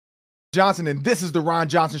Johnson, and this is the Ron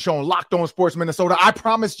Johnson Show on Locked On Sports Minnesota. I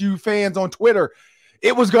promised you fans on Twitter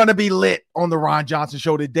it was going to be lit on the Ron Johnson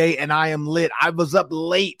Show today, and I am lit. I was up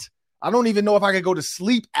late. I don't even know if I could go to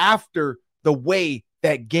sleep after the way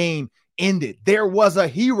that game ended. There was a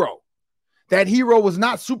hero. That hero was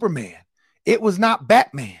not Superman. It was not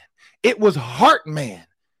Batman. It was Heartman,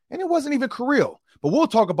 and it wasn't even Kirill. But we'll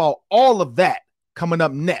talk about all of that coming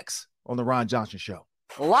up next on the Ron Johnson Show.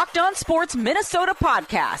 Locked On Sports Minnesota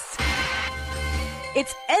Podcasts.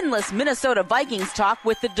 It's endless Minnesota Vikings talk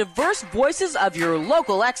with the diverse voices of your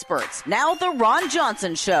local experts. Now the Ron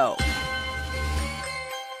Johnson Show.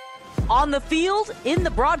 On the field, in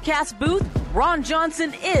the broadcast booth, Ron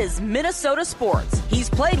Johnson is Minnesota sports. He's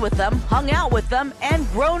played with them, hung out with them, and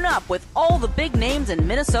grown up with all the big names in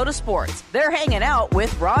Minnesota sports. They're hanging out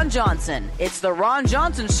with Ron Johnson. It's the Ron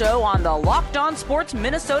Johnson Show on the Locked On Sports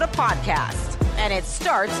Minnesota podcast. And it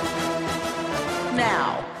starts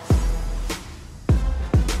now.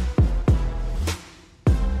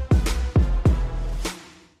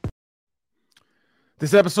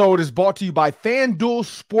 This episode is brought to you by FanDuel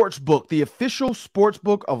Sportsbook, the official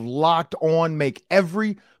sportsbook of Locked On. Make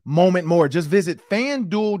every moment more. Just visit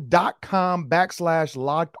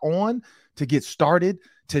FanDuel.com/Locked On to get started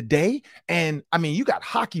today. And I mean, you got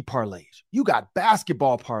hockey parlays. You got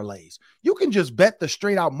basketball parlays. You can just bet the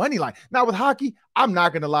straight out money line. Now with hockey, I'm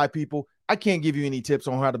not going to lie, people. I can't give you any tips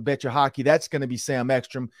on how to bet your hockey. That's going to be Sam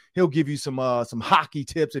Ekstrom. He'll give you some hockey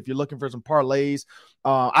tips if you're looking for some parlays.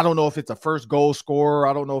 I don't know if it's a first goal scorer.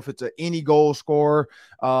 I don't know if it's any goal scorer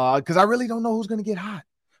because I really don't know who's going to get hot.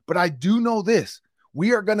 But I do know this.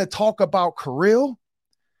 We are going to talk about Kirill,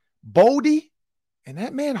 Bodie, and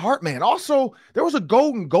that man Heartman. Also, there was a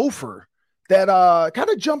golden gopher that kind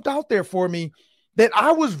of jumped out there for me that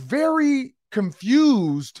I was very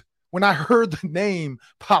confused when I heard the name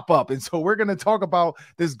pop up. And so we're going to talk about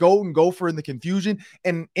this golden gopher and the confusion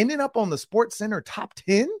and ending up on the Sports Center top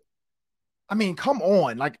 10. I mean, come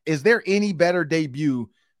on. Like, is there any better debut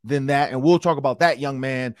than that? And we'll talk about that young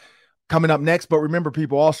man coming up next. But remember,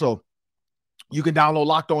 people, also, you can download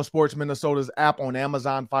Locked On Sports Minnesota's app on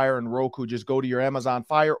Amazon Fire and Roku. Just go to your Amazon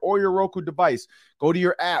Fire or your Roku device. Go to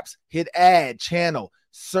your apps, hit add channel,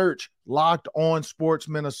 search Locked On Sports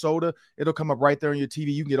Minnesota. It'll come up right there on your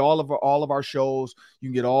TV. You can get all of our shows. You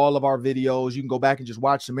can get all of our videos. You can go back and just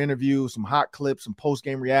watch some interviews, some hot clips, some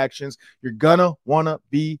post-game reactions. You're going to want to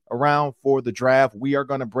be around for the draft. We are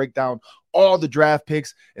going to break down all the draft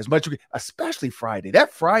picks as much as we can, especially Friday.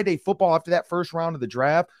 That Friday football after that first round of the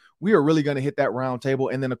draft, we are really going to hit that round table.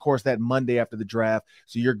 And then, of course, that Monday after the draft.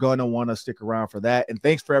 So you're going to want to stick around for that. And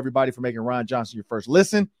thanks for everybody for making Ron Johnson your first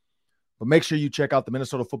listen. But make sure you check out the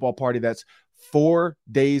Minnesota Football Party. That's 4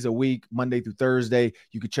 days a week, Monday through Thursday.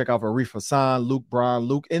 You can check out Arif Hassan, Luke Braun,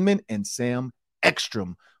 Luke Inman, and Sam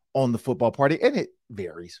Ekstrom on the Football Party. And it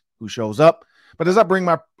varies who shows up. But as I bring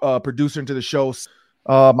my producer into the show,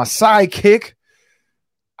 my sidekick,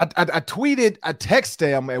 I texted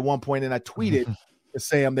Sam at one point, and I tweeted to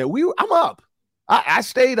Sam that I'm up. I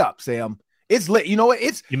stayed up, Sam. It's lit. You know what?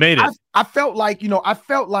 You made it. I felt like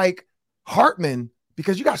Heartman,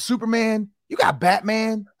 because you got Superman, you got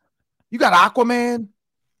Batman, you got Aquaman.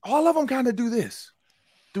 All of them kind of do this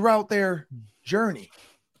throughout their journey.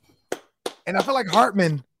 And I feel like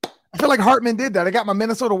Heartman did that. I got my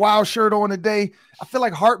Minnesota Wild shirt on today. I feel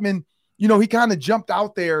like Heartman, he kind of jumped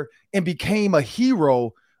out there and became a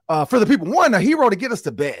hero for the people. One, a hero to get us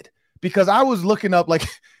to bed. Because I was looking up, like,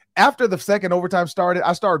 after the second overtime started,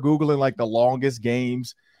 I started Googling, like, the longest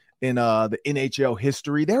games in the NHL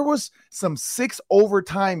history. There was some 6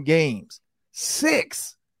 overtime games.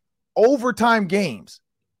 6 overtime games.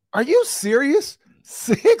 Are you serious?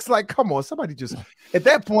 6? Like, come on. Somebody just – at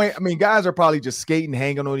that point, I mean, guys are probably just skating,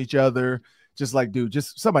 hanging on each other. Just like, dude,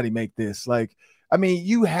 just somebody make this. Like, I mean,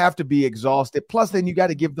 you have to be exhausted. Plus, then you got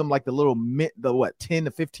to give them, like, the little 10 to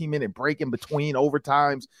 15-minute break in between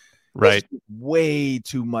overtimes. Right. It's way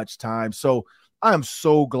too much time. So I am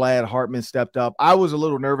so glad Heartman stepped up. I was a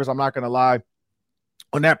little nervous. I'm not going to lie.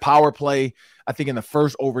 On that power play, I think in the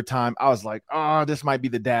first overtime, I was like, this might be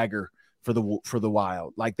the dagger for the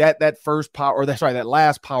Wild. Like that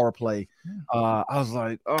last power play. I was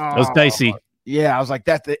like, that was dicey. Yeah. I was like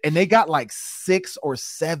and they got like 6 or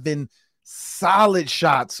 7 solid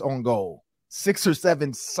shots on goal. 6 or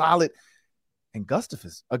 7 solid. And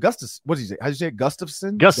Augustus, what did you say? How did you say it?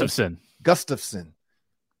 Gustafson.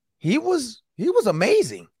 He was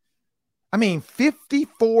amazing. I mean,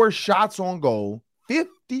 54 shots on goal,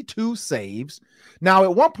 52 saves. Now,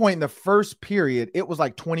 at one point in the first period, it was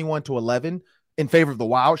like 21-11 in favor of the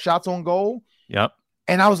Wild, shots on goal. Yep.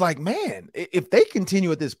 And I was like, man, if they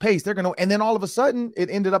continue at this pace, they're going to, and then all of a sudden it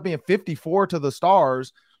ended up being 54 to the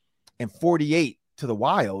Stars and 48 to the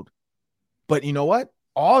Wild. But you know what?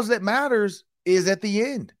 All that matters is at the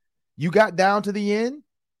end. You got down to the end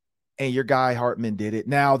and your guy Hartman did it.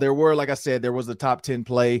 Now there were, like I said, there was the top 10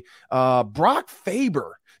 play. Brock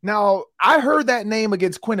Faber. Now I heard that name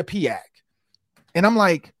against Quinnipiac and I'm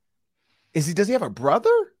like, does he have a brother?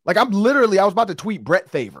 Like I was about to tweet Brett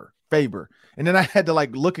Faber. And then I had to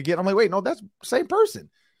like look again. I'm like, wait, no, that's the same person.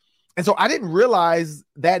 And so I didn't realize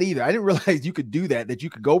that either. I didn't realize you could do that you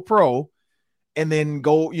could go pro and then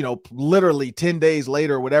go, literally 10 days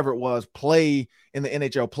later, or whatever it was, play in the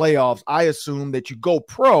NHL playoffs. I assume that you go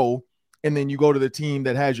pro and then you go to the team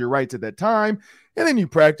that has your rights at that time. And then you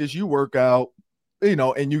practice, you work out,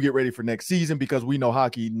 and you get ready for next season because we know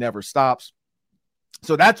hockey never stops.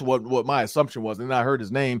 So that's what my assumption was. And then I heard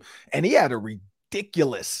his name and he had a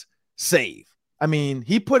ridiculous save. I mean,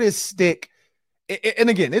 he put his stick, and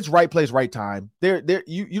again, it's right place, right time.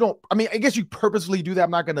 You don't. I mean, I guess you purposely do that. I'm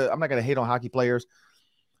not gonna hate on hockey players,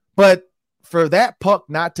 but for that puck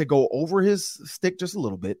not to go over his stick just a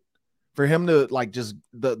little bit, for him to like just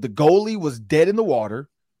the goalie was dead in the water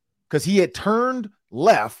because he had turned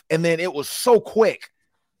left, and then it was so quick.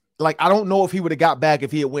 Like I don't know if he would have got back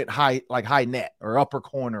if he had went high net or upper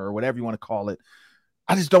corner or whatever you want to call it.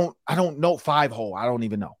 I don't know 5-hole. I don't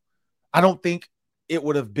even know. I don't think it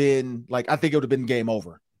would have been I think it would have been game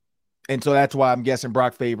over. And so that's why I'm guessing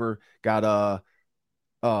Brock Faber got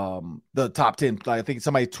the top 10. I think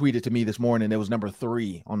somebody tweeted to me this morning. It was number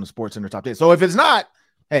 3 on the SportsCenter top 10. So if it's not,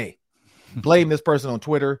 hey, blame this person on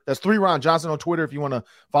Twitter. That's 3 Ron Johnson on Twitter. If you want to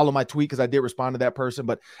follow my tweet, because I did respond to that person,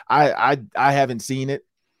 but I haven't seen it.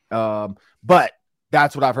 But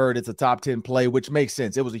that's what I've heard. It's a top 10 play, which makes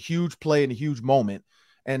sense. It was a huge play and a huge moment.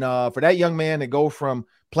 And for that young man to go from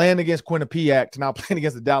playing against Quinnipiac to now playing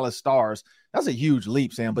against the Dallas Stars, that's a huge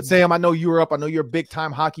leap, Sam. But Sam, I know you were up. I know you're a big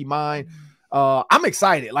time hockey mind. I'm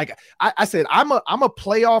excited. Like I said, I'm a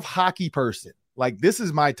playoff hockey person. Like this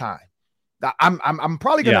is my time. I'm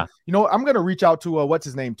probably gonna, I'm gonna reach out to what's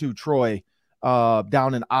his name too, Troy,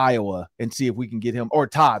 down in Iowa, and see if we can get him, or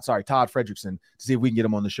Todd Fredrickson, to see if we can get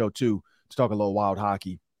him on the show too to talk a little wild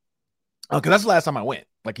hockey. Because that's the last time I went.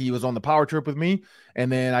 Like he was on the power trip with me,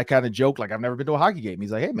 and then I kind of joked like I've never been to a hockey game.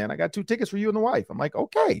 He's like, "Hey man, I got 2 tickets for you and the wife." I'm like,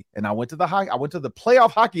 "Okay." And I went to the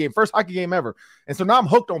playoff hockey game, first hockey game ever. And so now I'm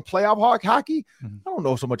hooked on playoff hockey. Mm-hmm. I don't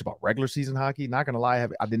know so much about regular season hockey. Not gonna lie,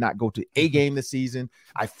 I did not go to a game this season.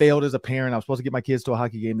 I failed as a parent. I was supposed to get my kids to a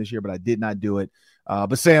hockey game this year, but I did not do it.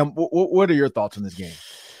 But Sam, what are your thoughts on this game?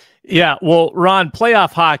 Yeah, well, Ron,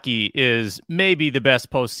 playoff hockey is maybe the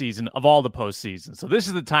best postseason of all the postseasons. So this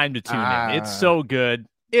is the time to tune in. It's so good.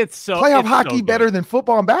 Playoff hockey better than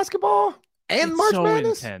football and basketball and March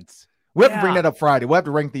Madness. Intense. We have to bring that up Friday. We'll have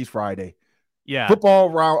to rank these Friday. Yeah.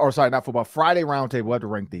 Not football. Friday roundtable. We'll have to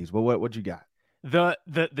rank these. But what you got?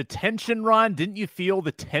 The tension, Ron, didn't you feel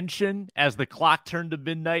the tension as the clock turned to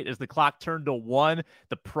midnight, as the clock turned to 1,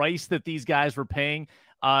 the price that these guys were paying?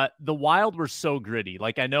 The Wild were so gritty.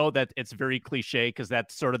 Like, I know that it's very cliche because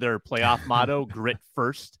that's sort of their playoff motto, grit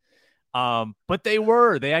first. But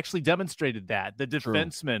they actually demonstrated that. The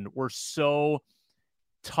defensemen were so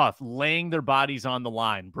tough, laying their bodies on the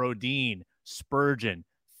line. Brodin, Spurgeon,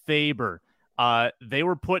 Faber, they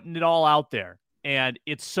were putting it all out there. And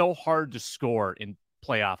it's so hard to score in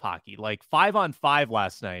playoff hockey. Like 5-on-5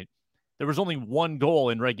 last night, there was only 1 goal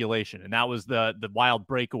in regulation, and that was the Wild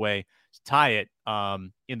breakaway to tie it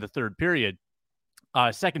in the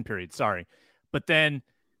second period, sorry. But then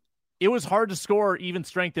it was hard to score even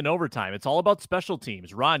strength in overtime. It's all about special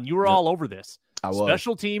teams. Ron, you were all over this.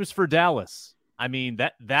 Special teams for Dallas. I mean,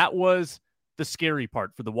 that was the scary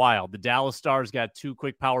part for the Wild. The Dallas Stars got 2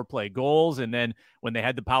 quick power play goals, and then when they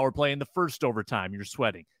had the power play in the first overtime, you're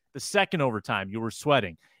sweating. The second overtime, you were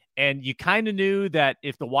sweating. And you kind of knew that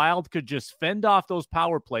if the Wild could just fend off those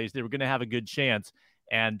power plays, they were going to have a good chance.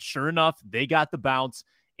 And sure enough, they got the bounce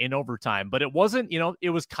in overtime. But it wasn't, it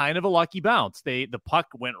was kind of a lucky bounce. The puck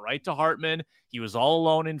went right to Hartman. He was all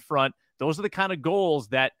alone in front. Those are the kind of goals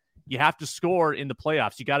that you have to score in the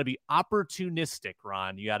playoffs. You got to be opportunistic,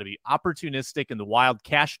 Ron. You got to be opportunistic, and the Wild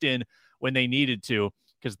cashed in when they needed to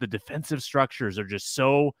because the defensive structures are just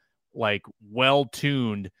so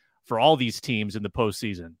well-tuned for all these teams in the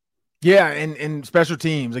postseason. Yeah, and special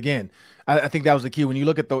teams, again, I think that was the key. When you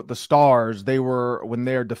look at the Stars, when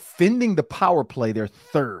they're defending the power play, they're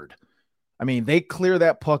third. I mean, they clear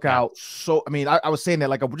that puck out. So, I mean, I was saying that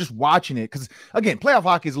like I'm just watching it because, again, playoff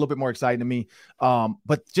hockey is a little bit more exciting to me.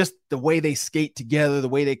 But just the way they skate together, the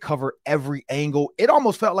way they cover every angle, it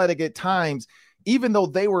almost felt like at times even though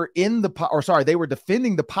they were they were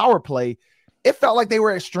defending the power play, it felt like they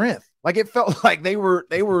were at strength. Like it felt like they were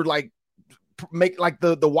like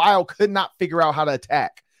the Wild could not figure out how to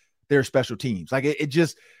attack their special teams. Like it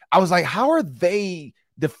just, I was like, how are they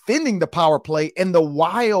defending the power play and the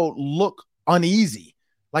Wild look uneasy?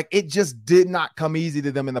 Like it just did not come easy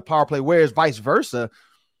to them in the power play. Whereas vice versa,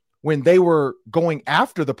 when they were going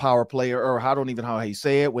after the power play, or I don't even know how you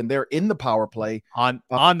say it, when they're in the power play on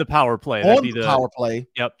the power play, power play.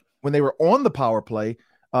 Yep. When they were on the power play,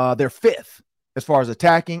 they're fifth as far as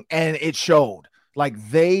attacking, and it showed. Like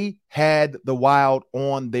they had the Wild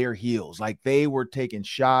on their heels. Like they were taking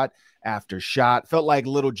shot after shot. Felt like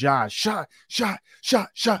Little John, shot.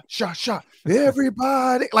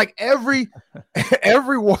 Everybody, like every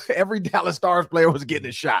Dallas Stars player was getting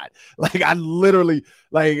a shot. Like I literally,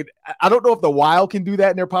 like I don't know if the Wild can do that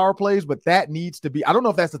in their power plays, but that needs to be. I don't know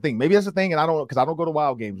if that's the thing. Maybe that's the thing, and I don't know because I don't go to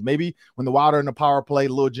Wild games. Maybe when the Wild are in the power play,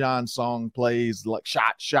 Lil Jon's song plays like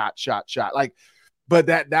shot. Like, but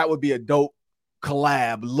that would be a dope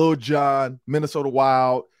collab. Lil Jon, Minnesota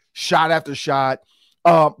Wild, shot after shot.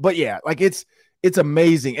 But yeah, like it's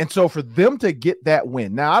amazing. And so for them to get that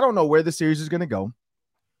win, now I don't know where the series is going to go.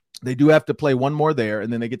 They do have to play one more there,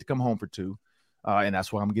 and then they get to come home for two. And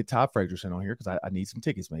that's why I'm going to get Todd Fredrickson on here because I need some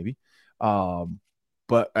tickets maybe.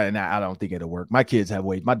 But I don't think it'll work. My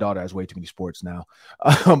daughter has way too many sports now.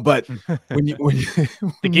 But when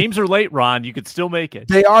the games are late, Ron, you could still make it.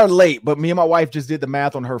 They are late, but me and my wife just did the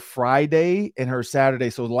math on her Friday and her Saturday.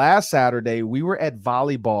 So last Saturday we were at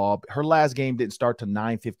volleyball. Her last game didn't start till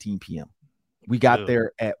 9:15 p.m. We got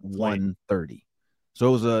there at 1:30.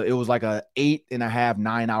 So it was like a 8.5,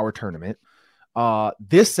 9-hour tournament.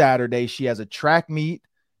 This Saturday she has a track meet.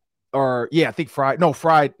 Saturday. Friday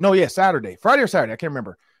or Saturday. I can't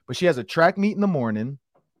remember, but she has a track meet in the morning.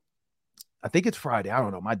 I think it's Friday. I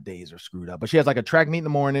don't know. My days are screwed up, but she has like a track meet in the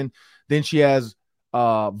morning. Then she has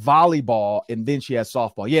volleyball, and then she has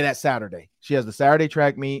softball. Yeah, that's Saturday. She has the Saturday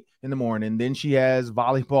track meet in the morning. Then she has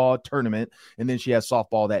volleyball tournament, and then she has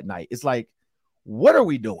softball that night. It's like, what are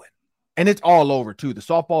we doing? And it's all over too. The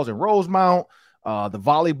softball's in Rosemount. The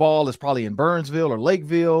volleyball is probably in Burnsville or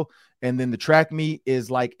Lakeville. And then the track meet is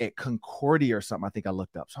like at Concordia or something. I think I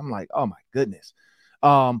looked up. So I'm like, oh my goodness.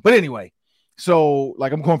 But anyway, so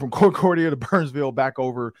like I'm going from Concordia to Burnsville back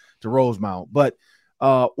over to Rosemount. But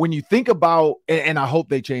when you think about, and I hope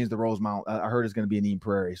they change the Rosemount. I heard it's going to be in Eden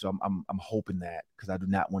Prairie. So I'm hoping that because I do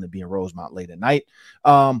not want to be in Rosemount late at night.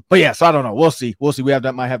 But yeah, so I don't know. We'll see. We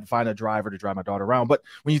might have to find a driver to drive my daughter around. But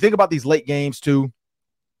when you think about these late games too,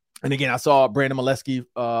 and again, I saw Brandon Molesky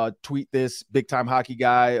tweet this, big-time hockey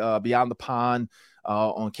guy, Beyond the Pond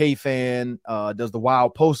on K-Fan, does the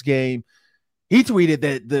Wild post game. He tweeted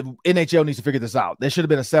that the NHL needs to figure this out. There should have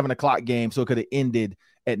been a 7 o'clock game, so it could have ended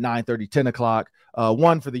at 9:30, 10 o'clock.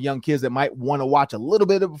 One for the young kids that might want to watch a little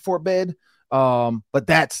bit before bed. But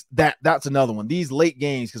that's another one. These late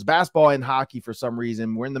games, because basketball and hockey, for some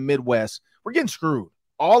reason, we're in the Midwest, we're getting screwed.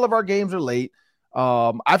 All of our games are late.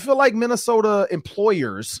 I feel like Minnesota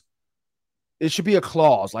employers, it should be a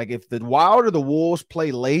clause. Like if the Wild or the Wolves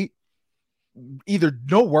play late, either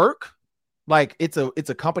no work, like it's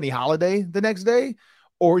a company holiday the next day,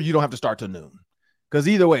 or you don't have to start till noon. Because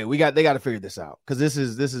either way, they got to figure this out. Because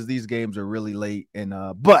these games are really late. And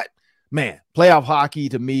but man, playoff hockey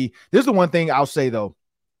to me, this is the one thing I'll say though.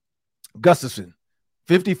 Gustafsson,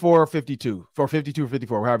 54-52, or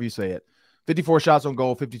 52-54, however you say it. 54 shots on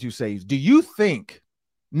goal, 52 saves. Do you think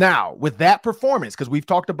now with that performance, because we've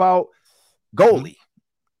talked about goalie,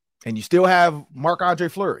 and you still have Marc-Andre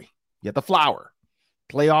Fleury, you have the Flower,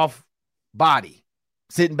 playoff body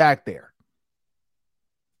sitting back there.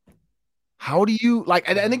 How do you like,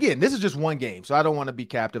 and again, this is just one game, so I don't want to be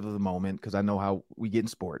captive of the moment because I know how we get in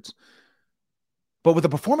sports. But with a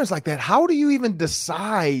performance like that, how do you even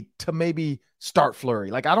decide to maybe start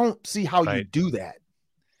Fleury? Like, I don't see how you do that.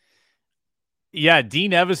 Yeah,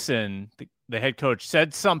 Dean Evison, the head coach,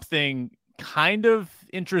 said something kind of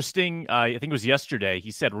interesting. I think it was yesterday.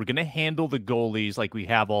 He said, we're going to handle the goalies like we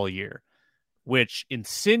have all year, which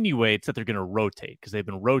insinuates that they're going to rotate because they've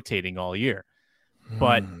been rotating all year.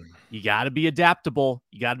 But you got to be adaptable.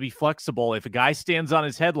 You got to be flexible. If a guy stands on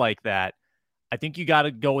his head like that, I think you got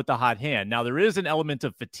to go with the hot hand. Now, there is an element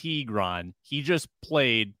of fatigue, Ron. He just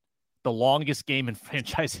played the longest game in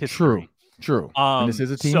franchise history. True. And this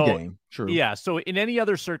is a team game. True. Yeah. So in any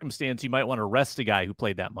other circumstance, you might want to rest a guy who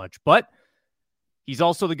played that much. But he's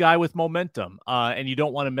also the guy with momentum, and you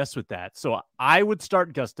don't want to mess with that. So I would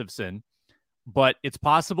start Gustafsson, but it's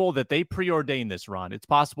possible that they preordained this, Ron. It's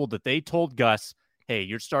possible that they told Gus, hey,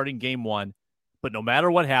 you're starting game one, but no matter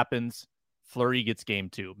what happens, Fleury gets game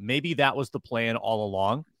 2. Maybe that was the plan all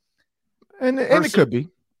along. And it could be.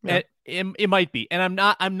 Yeah. It might be. And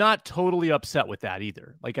I'm not totally upset with that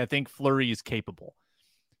either. Like, I think Fleury is capable.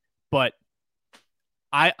 But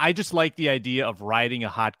I just like the idea of riding a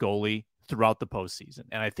hot goalie throughout the postseason.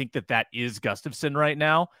 And I think that is Gustafsson right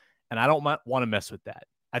now. And I don't want to mess with that.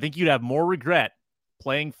 I think you'd have more regret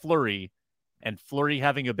playing Fleury and Fleury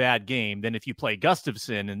having a bad game than if you play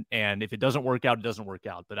Gustafsson. And if it doesn't work out, it doesn't work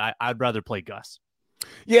out. But I'd rather play Gus.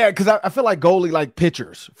 Yeah, because I feel like goalie, like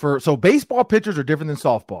pitchers. So baseball pitchers are different than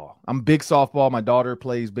softball. I'm big softball. My daughter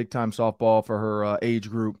plays big time softball for her age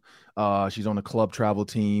group. She's on a club travel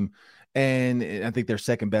team, and I think they're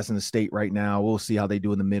second best in the state right now. We'll see how they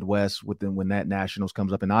do in the Midwest when that nationals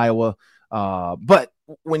comes up in Iowa. But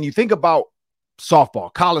when you think about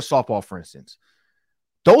softball, college softball, for instance,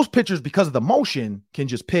 those pitchers, because of the motion, can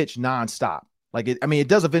just pitch nonstop. Like, it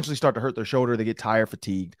does eventually start to hurt their shoulder. They get tired,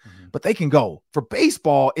 fatigued, but they can go. For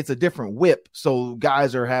baseball, it's a different whip. So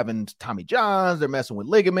guys are having Tommy Johns. They're messing with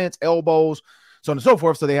ligaments, elbows, so on and so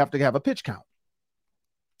forth. So they have to have a pitch count.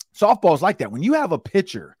 Softball is like that. When you have a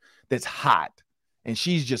pitcher that's hot and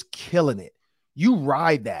she's just killing it, you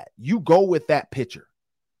ride that. You go with that pitcher.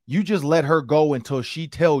 You just let her go until she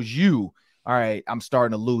tells you, all right, I'm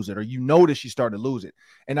starting to lose it, or you notice she's starting to lose it.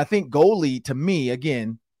 And I think goalie, to me,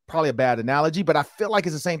 again, probably a bad analogy, but I feel like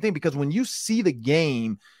it's the same thing, because when you see the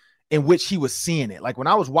game in which he was seeing it, like when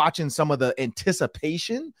I was watching some of the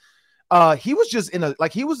anticipation, he was just in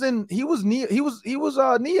he was Neo.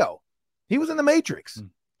 He was in the Matrix.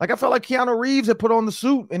 Like, I felt like Keanu Reeves had put on the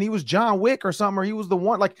suit and he was John Wick or something, or he was the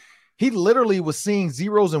one. Like, he literally was seeing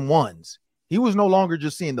zeros and ones. He was no longer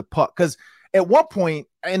just seeing the puck. Because at one point,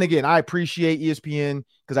 and again, I appreciate ESPN,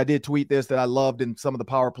 because I did tweet this, that I loved in some of the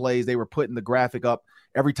power plays, they were putting the graphic up.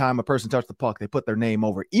 Every time a person touched the puck, they put their name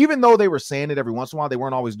over it. Even though they were saying it every once in a while, they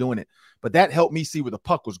weren't always doing it. But that helped me see where the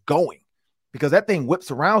puck was going, because that thing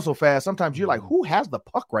whips around so fast. Sometimes you're like, who has the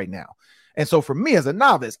puck right now? And so for me as a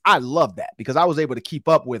novice, I love that, because I was able to keep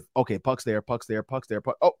up with, okay, puck's there, puck's there, puck's there.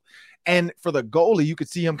 Puck. Oh, and for the goalie, you could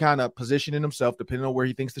see him kind of positioning himself depending on where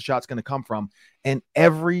he thinks the shot's going to come from. And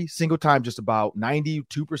every single time, just about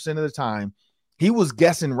 92% of the time, he was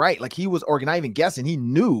guessing right. Like, he was, or not even guessing, he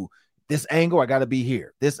knew, this angle, I got to be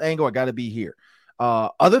here. This angle, I got to be here.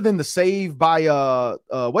 Other than the save by,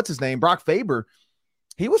 what's his name, Brock Faber,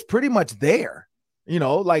 he was pretty much there,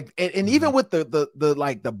 like, and even with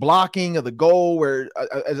the blocking of the goal, where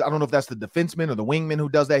I don't know if that's the defenseman or the wingman who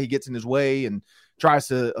does that. He gets in his way and tries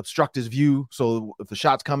to obstruct his view. So if the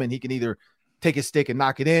shot's coming, he can either take his stick and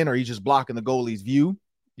knock it in, or he's just blocking the goalie's view.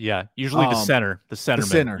 Yeah, usually the center.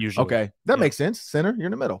 Usually. Okay, that makes sense. Center, you're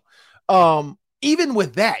in the middle. Even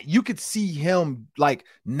with that, you could see him like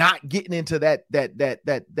not getting into that,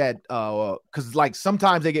 because like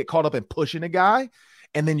sometimes they get caught up in pushing a guy,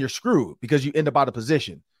 and then you're screwed because you end up out of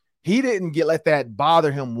position. He didn't let that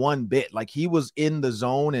bother him one bit. Like, he was in the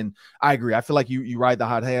zone, and I agree. I feel like you ride the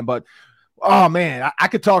hot hand, but oh man, I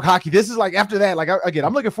could talk hockey. This is like, after that, like, again,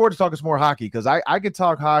 I'm looking forward to talking some more hockey, because I could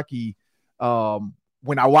talk hockey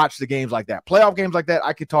when I watch the games like that, playoff games like that.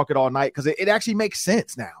 I could talk it all night, because it actually makes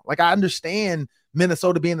sense now. Like, I understand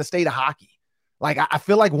Minnesota being the state of hockey. Like, I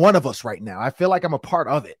feel like one of us right now. I feel like I'm a part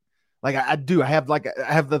of it. Like, I do. I have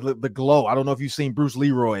the glow. I don't know if you've seen Bruce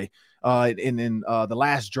Leroy in The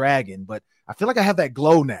Last Dragon, but I feel like I have that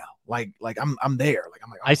glow now. Like I'm there. Like, I'm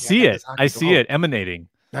like, okay, I see it. I see it emanating.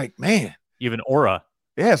 Like, man, you have an aura.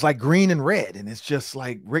 Yeah, it's like green and red, and it's just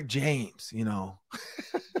like Rick James,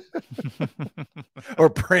 or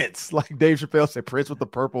Prince. Like Dave Chappelle said, Prince with the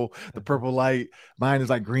purple light. Mine is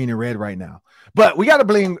like green and red right now. But we got to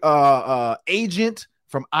blame agent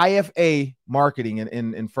from IFA Marketing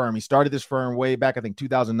in firm. He started this firm way back, I think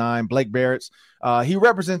 2009. Blake Baratz. He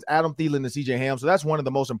represents Adam Thielen and CJ Ham. So that's one of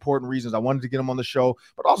the most important reasons I wanted to get him on the show.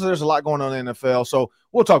 But also, there's a lot going on in the NFL. So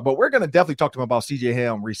we'll talk about. We're going to definitely talk to him about CJ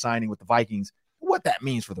Ham re-signing with the Vikings, what that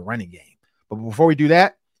means for the running game. But before we do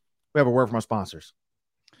that, we have a word from our sponsors.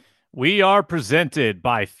 We are presented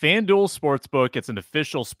by FanDuel Sportsbook. It's an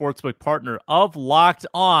official sportsbook partner of Locked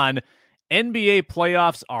On. NBA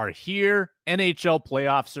playoffs are here. NHL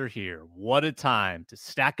playoffs are here. What a time to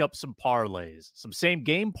stack up some parlays, some same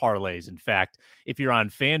game parlays, in fact, if you're on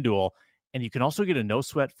FanDuel. And you can also get a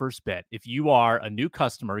no-sweat first bet. If you are a new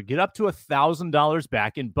customer, get up to $1,000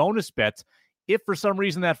 back in bonus bets. If for some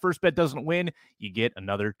reason that first bet doesn't win, you get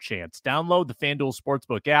another chance. Download the FanDuel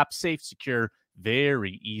Sportsbook app. Safe, secure,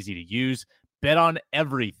 very easy to use. Bet on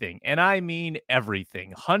everything, and I mean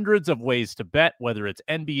everything. Hundreds of ways to bet, whether it's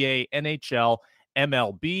NBA, NHL,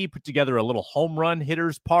 MLB. Put together a little home run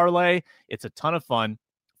hitters parlay. It's a ton of fun.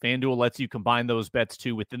 FanDuel lets you combine those bets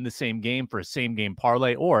too within the same game for a same-game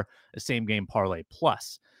parlay or a same-game parlay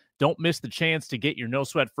plus. Don't miss the chance to get your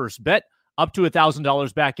no-sweat first bet up to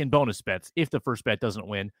 $1,000 back in bonus bets if the first bet doesn't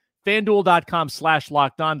win.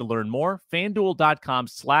 FanDuel.com/lockedon to learn more.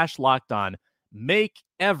 FanDuel.com/lockedon. Make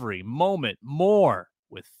every moment more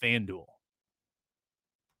with FanDuel.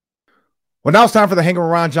 Well, now it's time for the Hanging with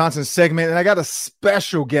Ron Johnson segment, and I got a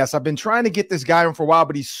special guest. I've been trying to get this guy on for a while,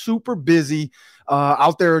 but he's super busy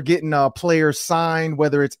out there getting players signed,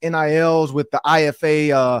 whether it's NILs with the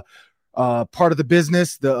IFA part of the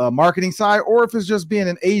business, the marketing side, or if it's just being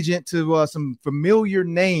an agent to some familiar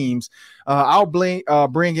names. I'll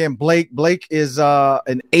bring in Blake. Blake is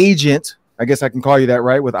an agent. I guess I can call you that,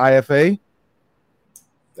 right, with IFA?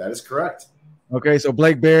 That is correct. Okay, so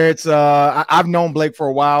Blake Baratz, I've known Blake for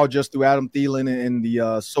a while just through Adam Thielen and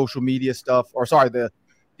the social media stuff, or sorry,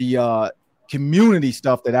 the community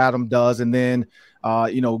stuff that Adam does, and then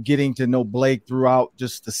getting to know Blake throughout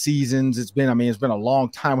just the seasons. It's been a long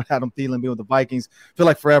time with Adam Thielen being with the Vikings. I feel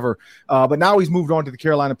like forever. But now he's moved on to the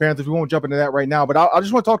Carolina Panthers. We won't jump into that right now, but I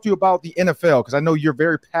just want to talk to you about the NFL because I know you're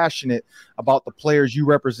very passionate about the players you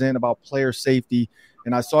represent, about player safety,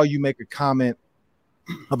 and I saw you make a comment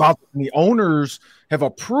about the owners have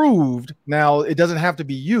approved. Now, it doesn't have to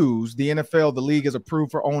be used. The NFL, the league has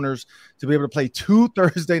approved for owners to be able to play 2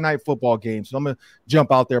 Thursday night football games. So I'm going to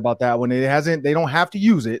jump out there about that one. They don't have to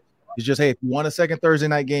use it. It's just, hey, if you want a second Thursday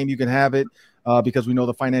night game, you can have it because we know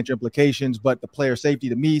the financial implications, but the player safety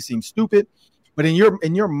to me seems stupid. But in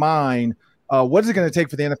your mind, what is it going to take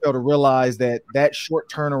for the NFL to realize that short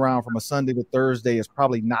turnaround from a Sunday to Thursday is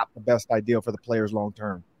probably not the best idea for the players long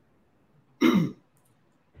term?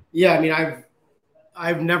 Yeah, I mean,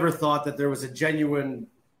 I've never thought that there was a genuine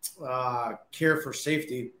care for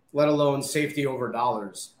safety, let alone safety over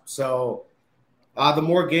dollars. So the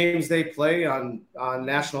more games they play on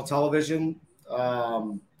national television,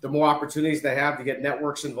 the more opportunities they have to get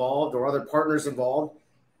networks involved or other partners involved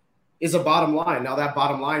is a bottom line. Now that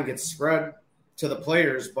bottom line gets spread to the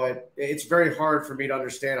players, but it's very hard for me to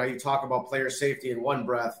understand how you talk about player safety in one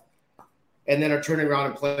breath and then are turning around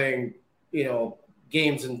and playing,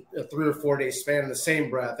 games in a 3 or 4 day span in the same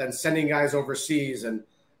breath and sending guys overseas and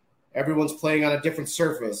everyone's playing on a different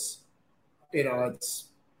surface. It's,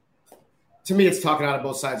 to me, it's talking out of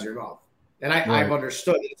both sides of your mouth. And I've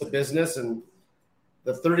understood it's a business and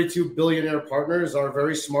the 32 billionaire partners are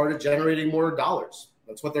very smart at generating more dollars.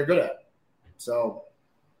 That's what they're good at. So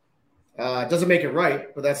it doesn't make it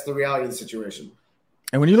right, but that's the reality of the situation.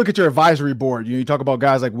 And when you look at your advisory board, you talk about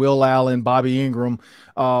guys like Will Allen, Bobby Ingram,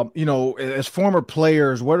 as former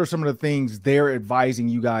players, what are some of the things they're advising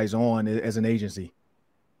you guys on as an agency?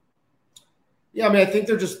 Yeah, I mean, I think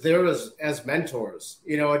they're just there as mentors.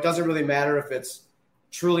 It doesn't really matter if it's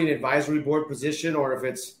truly an advisory board position or if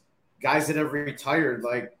it's guys that have retired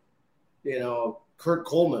like, Kurt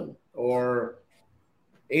Coleman or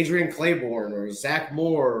Adrian Claiborne or Zach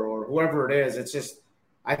Moore or whoever it is.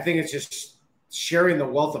 I think it's just sharing the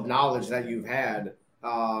wealth of knowledge that you've had.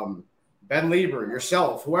 Ben Lieber,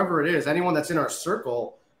 yourself, whoever it is, anyone that's in our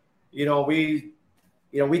circle, we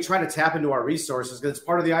try to tap into our resources because it's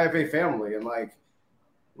part of the IFA family. And like,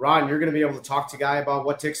 Ron, you're going to be able to talk to a guy about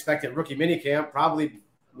what to expect at rookie minicamp, probably,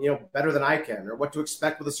 better than I can, or what to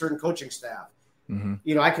expect with a certain coaching staff.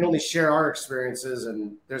 Mm-hmm. I can only share our experiences,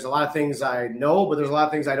 and there's a lot of things I know, but there's a lot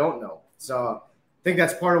of things I don't know. So I think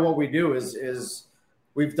that's part of what we do is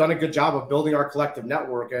we've done a good job of building our collective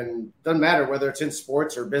network, and it doesn't matter whether it's in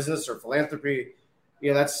sports or business or philanthropy.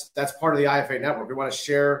 That's part of the IFA network. We want to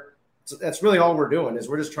share. That's really all we're doing is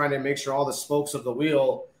we're just trying to make sure all the spokes of the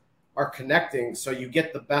wheel are connecting so you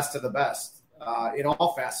get the best of the best in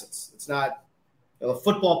all facets. It's not the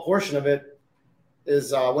football portion of it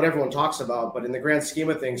is what everyone talks about, but in the grand scheme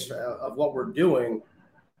of things of what we're doing,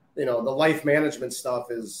 the life management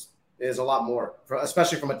stuff is a lot more,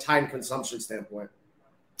 especially from a time consumption standpoint.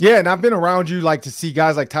 Yeah, and I've been around you to see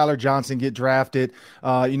guys like Tyler Johnson get drafted.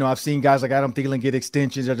 I've seen guys like Adam Thielen get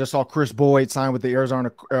extensions. I just saw Chris Boyd sign with the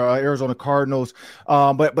Arizona Cardinals.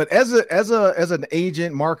 But as an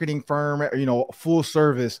agent, marketing firm, full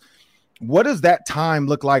service, what does that time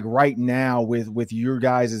look like right now with your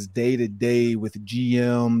guys' day-to-day with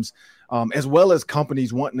GMs, as well as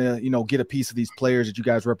companies wanting to, get a piece of these players that you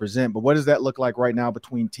guys represent? But what does that look like right now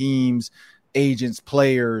between teams, agents,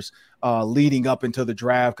 players, leading up into the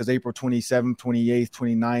draft? Because April 27th, 28th,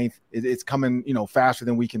 29th, it's coming, faster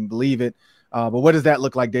than we can believe it. But what does that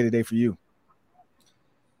look like day-to-day for you?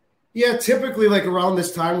 Yeah, typically like around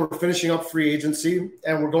this time, we're finishing up free agency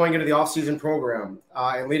and we're going into the offseason program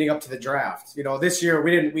and leading up to the draft. This year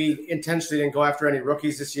we intentionally didn't go after any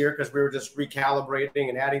rookies this year because we were just recalibrating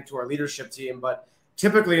and adding to our leadership team. But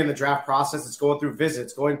typically in the draft process, it's going through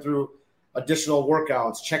visits, going through additional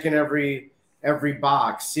workouts, checking every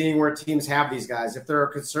box, seeing where teams have these guys, if there are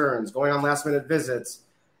concerns, going on last minute visits.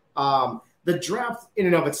 The draft in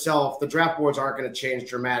and of itself, the draft boards aren't going to change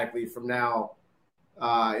dramatically from now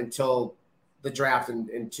until the draft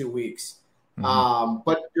in 2 weeks.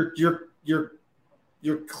 But you're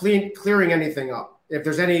clearing anything up. If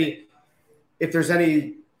there's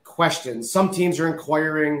any questions, some teams are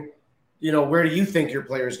inquiring, where do you think your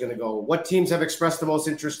player is going to go? What teams have expressed the most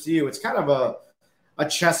interest to you? It's kind of a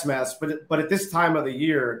chess match, but at this time of the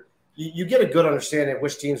year, you get a good understanding of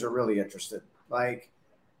which teams are really interested. Like,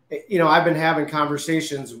 I've been having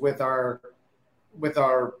conversations with our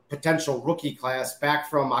potential rookie class back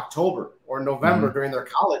from October or November during their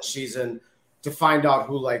college season to find out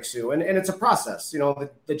who likes who. And it's a process.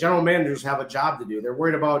 The general managers have a job to do. They're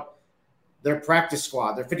worried about their practice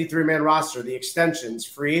squad, their 53-man roster, the extensions,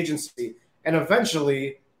 free agency, and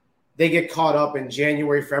eventually they get caught up in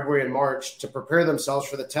January, February, and March to prepare themselves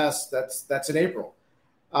for the test that's in April.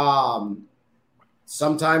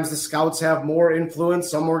 Sometimes the scouts have more influence.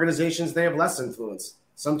 Some organizations, they have less influence.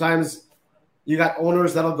 Sometimes you got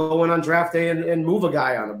owners that'll go in on draft day and move a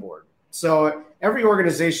guy on the board. So every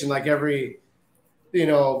organization, like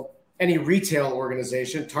any retail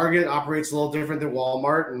organization, Target operates a little different than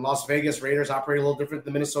Walmart, and Las Vegas Raiders operate a little different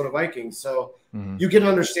than the Minnesota Vikings. So you get an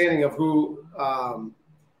understanding of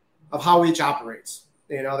of how each operates.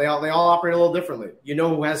 They all operate a little differently.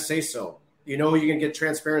 Who has say so. Who you can get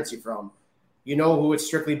transparency from. Who it's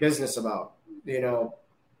strictly business about.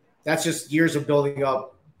 That's just years of building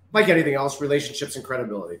up, like anything else, relationships and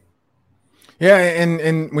credibility. Yeah,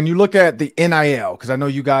 and when you look at the NIL, because I know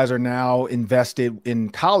you guys are now invested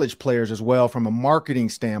in college players as well from a marketing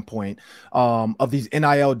standpoint of these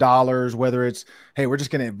NIL dollars, whether it's, hey, we're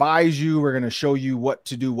just going to advise you, we're going to show you what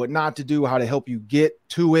to do, what not to do, how to help you get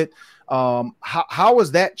to it. How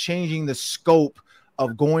is that changing the scope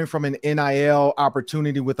of going from an NIL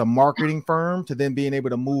opportunity with a marketing firm to then being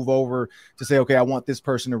able to move over to say, okay, I want this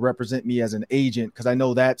person to represent me as an agent? Because I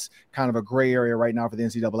know that's kind of a gray area right now for the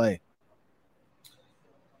NCAA.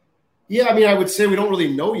 Yeah, I would say we don't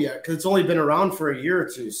really know yet because it's only been around for a year or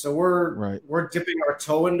two. So we're dipping our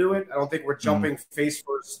toe into it. I don't think we're jumping face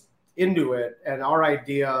first into it. And our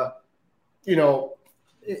idea, in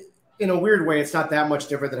a weird way, it's not that much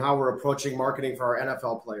different than how we're approaching marketing for our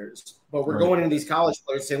NFL players. But we're going into these college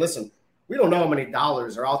players saying, listen, we don't know how many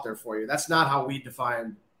dollars are out there for you. That's not how we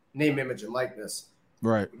define name, image, and likeness.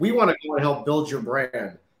 Right. We want to go and help build your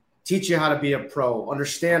brand, teach you how to be a pro,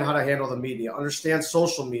 understand how to handle the media, understand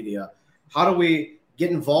social media. How do we get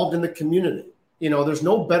involved in the community? There's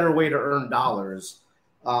no better way to earn dollars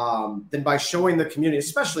than by showing the community,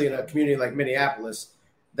 especially in a community like Minneapolis,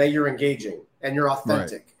 that you're engaging and you're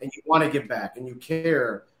authentic and you want to give back and you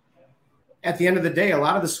care. At the end of the day, a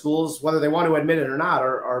lot of the schools, whether they want to admit it or not,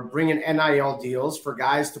 are bringing NIL deals for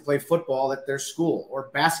guys to play football at their school or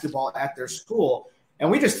basketball at their school. And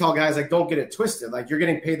we just tell guys, like, don't get it twisted. Like, you're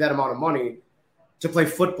getting paid that amount of money to play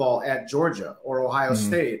football at Georgia or Ohio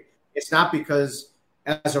State. It's not because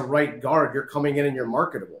as a right guard, you're coming in and you're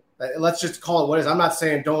marketable. Let's just call it what it is. I'm not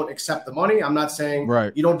saying don't accept the money. I'm not saying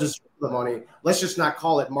you don't deserve the money. Let's just not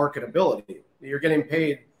call it marketability. You're getting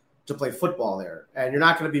paid to play football there. And you're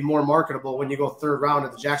not going to be more marketable when you go third round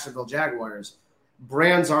at the Jacksonville Jaguars.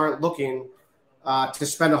 Brands aren't looking to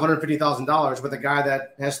spend $150,000 with a guy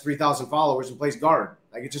that has 3,000 followers and plays guard.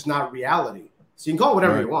 Like, it's just not reality. So you can call it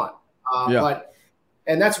whatever you want.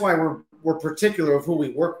 And that's why we're particular of who we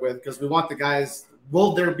work with, because we want the guys.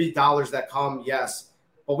 Will there be dollars that come? Yes.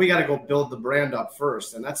 But we got to go build the brand up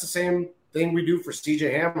first. And that's the same thing we do for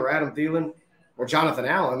CJ Ham or Adam Thielen or Jonathan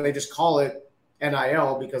Allen. They just call it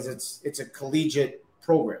NIL because it's a collegiate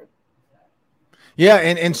program. Yeah.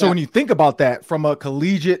 And so when you think about that from a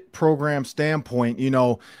collegiate program standpoint,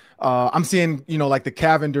 I'm seeing, like the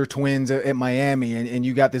Cavender twins at Miami, and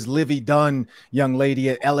you got this Livy Dunn young lady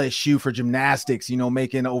at LSU for gymnastics,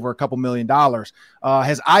 making over a couple $1 million.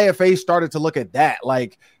 Has IFA started to look at that?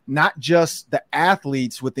 Like, not just the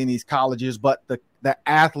athletes within these colleges, but the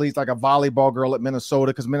athletes, like a volleyball girl at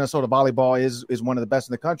Minnesota, because Minnesota volleyball is one of the best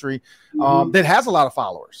in the country, that has a lot of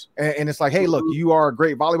followers. And it's like, hey, look, you are a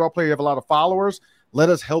great volleyball player. You have a lot of followers. Let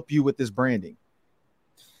us help you with this branding.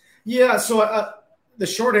 Yeah. So, the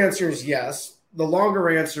short answer is yes. The longer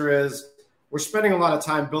answer is we're spending a lot of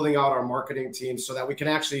time building out our marketing team so that we can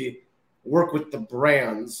actually work with the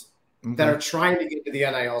brands that are trying to get into the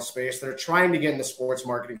NIL space, that are trying to get into sports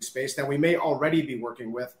marketing space that we may already be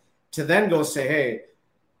working with, to then go say, hey,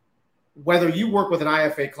 whether you work with an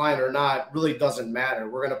IFA client or not really doesn't matter.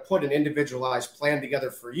 We're going to put an individualized plan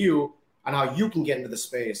together for you on how you can get into the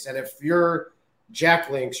space. And if you're Jack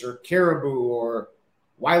Links or Caribou or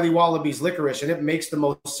Wiley Wallabies Licorice, and it makes the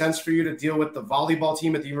most sense for you to deal with the volleyball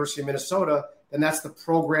team at the University of Minnesota, then that's the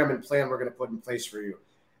program and plan we're going to put in place for you.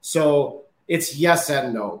 So it's yes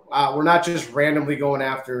and no. We're not just randomly going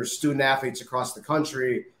after student athletes across the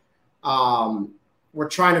country. We're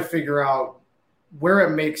trying to figure out where it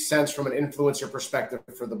makes sense from an influencer perspective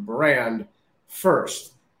for the brand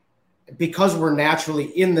first. Because we're naturally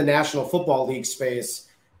in the National Football League space,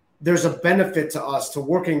 there's a benefit to us to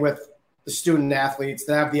working with the student athletes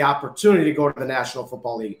that have the opportunity to go to the National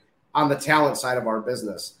Football League on the talent side of our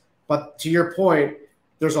business. But to your point,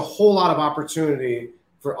 there's a whole lot of opportunity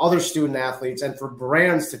for other student athletes and for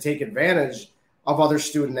brands to take advantage of other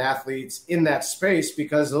student athletes in that space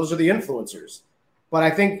because those are the influencers. But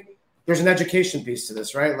I think there's an education piece to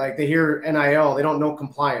this, right? Like they hear NIL, they don't know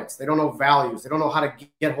compliance, they don't know values, they don't know how to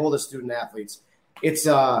get hold of student athletes. It's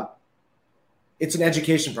an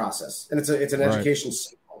education process, and it's an education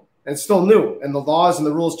cycle, and it's still new. And the laws and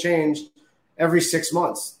the rules change every 6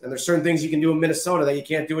 months. And there's certain things you can do in Minnesota that you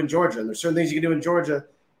can't do in Georgia, and there's certain things you can do in Georgia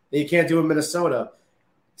that you can't do in Minnesota.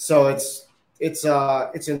 So it's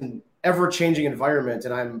an ever-changing environment,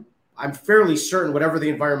 and I'm fairly certain whatever the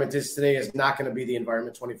environment is today is not going to be the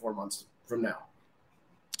environment 24 months from now.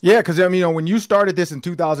 Yeah, because when you started this in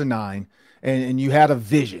 2009 and you had a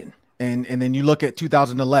vision, and then you look at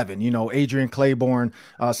 2011, Adrian Claiborne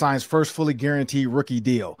signs first fully guaranteed rookie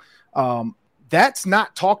deal. That's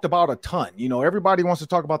not talked about a ton. Everybody wants to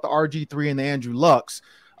talk about the RG3 and the Andrew Lucks,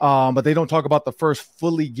 but they don't talk about the first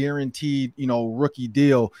fully guaranteed, rookie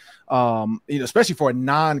deal, especially for a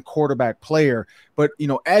non-quarterback player. But,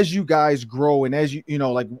 as you guys grow and as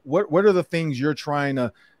what are the things you're trying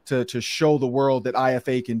to show the world that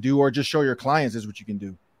IFA can do, or just show your clients is what you can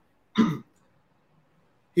do?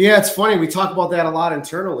 Yeah, it's funny. We talk about that a lot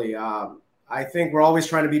internally. I think we're always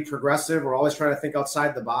trying to be progressive. We're always trying to think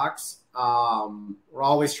outside the box. We're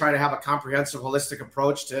always trying to have a comprehensive, holistic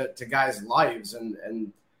approach to guys' lives.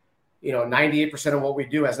 And 98% of what we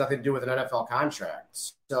do has nothing to do with an NFL contract.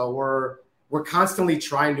 So we're constantly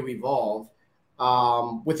trying to evolve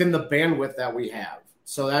within the bandwidth that we have.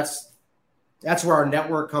 So that's where our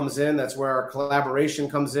network comes in. That's where our collaboration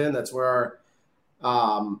comes in. That's where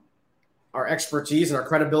our expertise and our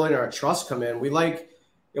credibility and our trust come in.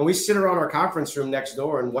 We sit around our conference room next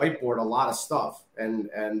door and whiteboard a lot of stuff. And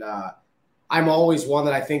I'm always one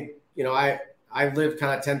that I think, I live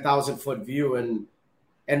kind of 10,000 foot view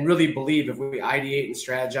and really believe if we ideate and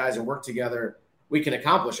strategize and work together, we can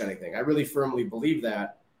accomplish anything. I really firmly believe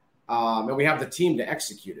that. And we have the team to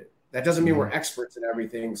execute it. That doesn't mean we're experts in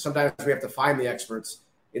everything. Sometimes we have to find the experts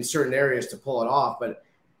in certain areas to pull it off. But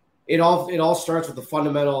it all starts with the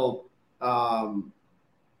fundamental,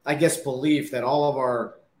 belief that all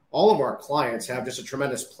of our clients have just a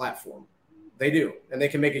tremendous platform. They do, and they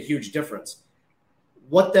can make a huge difference.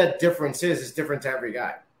 What that difference is different to every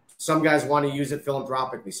guy. Some guys want to use it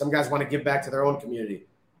philanthropically. Some guys want to give back to their own community.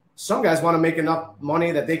 Some guys want to make enough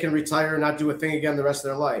money that they can retire and not do a thing again the rest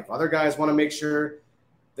of their life. Other guys want to make sure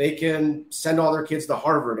they can send all their kids to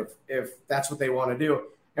Harvard if that's what they want to do.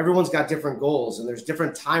 Everyone's got different goals, and there's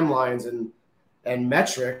different timelines and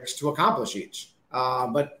metrics to accomplish each.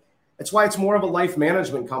 But that's why it's more of a life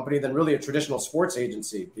management company than really a traditional sports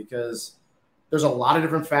agency, because there's a lot of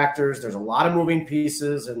different factors. There's a lot of moving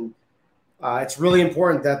pieces, and it's really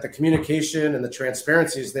important that the communication and the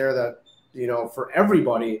transparency is there that, for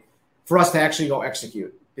everybody, for us to actually go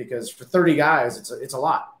execute, because for 30 guys, it's a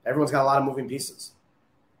lot. Everyone's got a lot of moving pieces.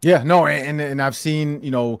 Yeah, no, and I've seen,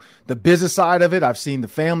 the business side of it. I've seen the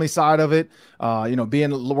family side of it,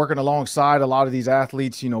 working alongside a lot of these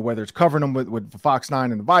athletes, whether it's covering them with Fox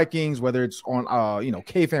 9 and the Vikings, whether it's on,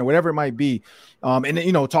 K-Fan, whatever it might be.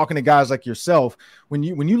 And talking to guys like yourself, when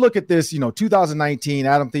you look at this, 2019,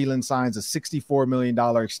 Adam Thielen signs a $64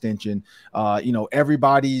 million extension.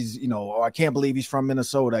 Everybody's, I can't believe he's from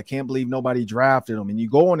Minnesota. I can't believe nobody drafted him. And you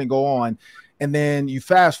go on. And then you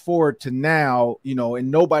fast forward to now,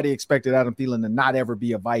 and nobody expected Adam Thielen to not ever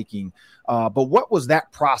be a Viking. But what was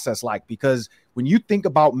that process like? Because when you think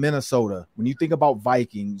about Minnesota, when you think about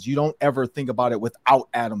Vikings, you don't ever think about it without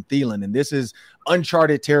Adam Thielen. And this is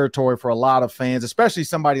uncharted territory for a lot of fans, especially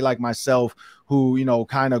somebody like myself who,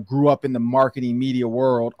 kind of grew up in the marketing media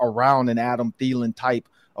world around an Adam Thielen type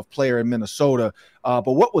of player in Minnesota. But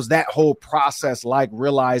what was that whole process like,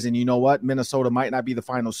 realizing, you know what, Minnesota might not be the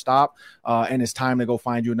final stop, and it's time to go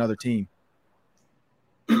find you another team?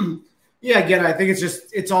 Yeah, again, I think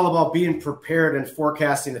it's all about being prepared and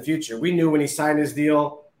forecasting the future. We knew when he signed his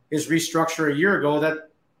deal, his restructure a year ago, that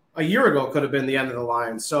a year ago could have been the end of the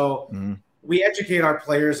line. So we educate our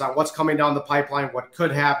players on what's coming down the pipeline, what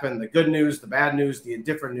could happen, the good news, the bad news, the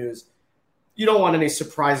indifferent news. You don't want any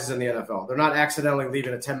surprises in the NFL. They're not accidentally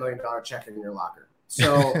leaving a $10 million check in your locker.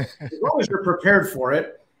 So as long as you're prepared for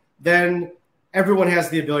it, then everyone has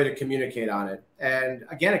the ability to communicate on it. And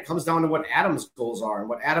again, it comes down to what Adam's goals are and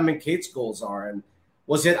what Adam and Kate's goals are. And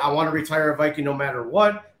was it, I want to retire a Viking no matter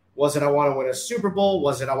what? Was it, I want to win a Super Bowl?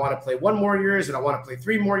 Was it, I want to play 1 more year? And I want to play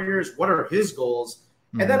 3 more years? What are his goals?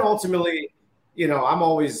 And then ultimately, I'm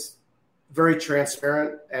always very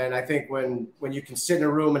transparent. And I think when you can sit in a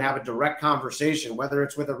room and have a direct conversation, whether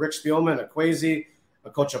it's with a Rick Spielman, a Kwesi, a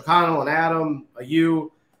Coach O'Connell, an Adam, a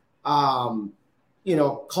you, calmer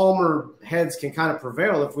heads can kind of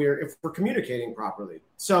prevail if we're communicating properly.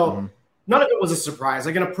 So none of it was a surprise.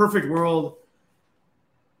 Like in a perfect world,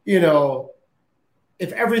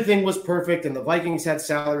 if everything was perfect and the Vikings had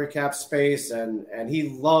salary cap space and he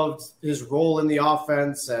loved his role in the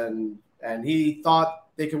offense and he thought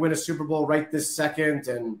they could win a Super Bowl right this second,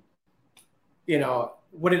 and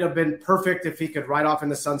would it have been perfect if he could ride off in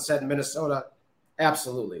the sunset in Minnesota?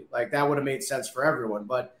 Absolutely. Like that would have made sense for everyone.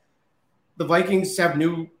 But the Vikings have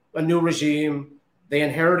a new regime. They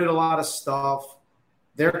inherited a lot of stuff.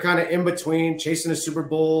 They're kind of in between chasing a Super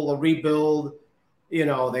Bowl, a rebuild. They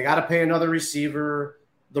got to pay another receiver.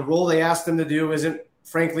 The role they asked them to do isn't,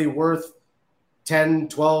 frankly, worth $10,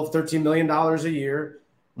 $12, $13 million a year.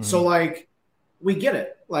 So, we get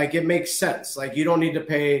it. Like, it makes sense. Like, you don't need to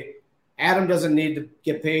pay – Adam doesn't need to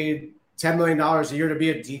get paid $10 million a year to be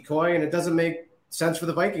a decoy, and it doesn't make sense for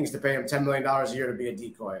the Vikings to pay him $10 million a year to be a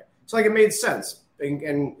decoy. So, it made sense.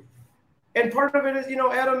 And part of it is,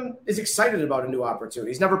 Adam is excited about a new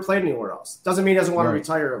opportunity. He's never played anywhere else. Doesn't mean he doesn't want to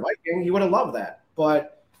retire a Viking. He would have loved that.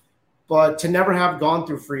 But to never have gone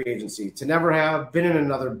through free agency, to never have been in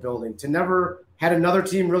another building, to never had another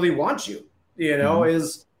team really want you,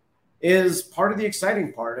 is part of the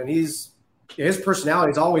exciting part. And his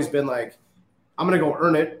personality has always been like, I'm going to go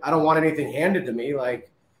earn it. I don't want anything handed to me.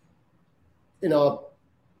 Like,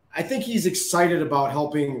 I think he's excited about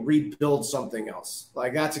helping rebuild something else.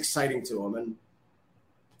 Like, that's exciting to him. And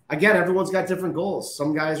again, everyone's got different goals.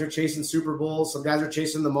 Some guys are chasing Super Bowls. Some guys are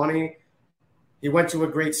chasing the money. He went to a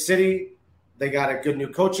great city. They got a good new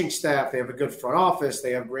coaching staff. They have a good front office. They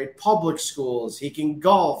have great public schools. He can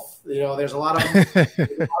golf. There's a lot of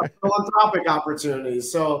philanthropic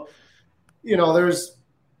opportunities. So,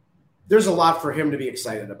 there's a lot for him to be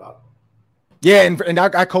excited about. Yeah, and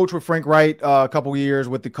I coached with Frank Wright a couple of years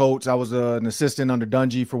with the Colts. I was an assistant under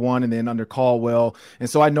Dungy for one, and then under Caldwell. And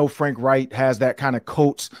so I know Frank Wright has that kind of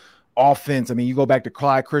Colts offense. I mean, you go back to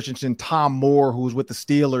Clyde Christensen, Tom Moore, who was with the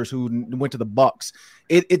Steelers, who went to the Bucks.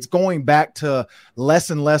 It's going back to less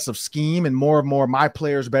and less of scheme and more my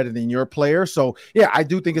players better than your player. So, yeah, I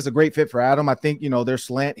do think it's a great fit for Adam. I think, their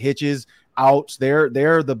slant hitches, outs, they're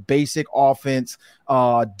the basic offense,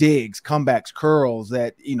 digs, comebacks, curls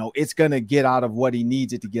that, it's going to get out of what he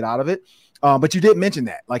needs it to get out of it. But you did mention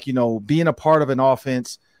that, like, being a part of an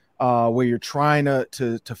offense where you're trying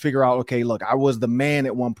to figure out, okay, look, I was the man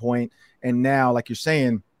at one point, and now, like you're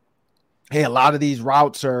saying, hey, a lot of these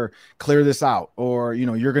routes are clear this out, or,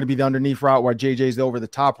 you're going to be the underneath route while JJ's the over the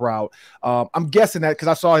top route. I'm guessing that because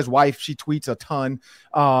I saw his wife, she tweets a ton,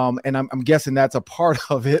 and I'm guessing that's a part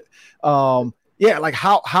of it. Yeah, like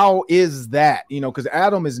how is that, because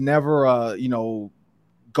Adam is never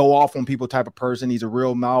go off on people type of person. He's a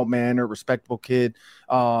real mild-mannered, respectable kid,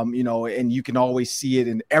 and you can always see it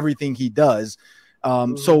in everything he does.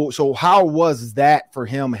 So how was that for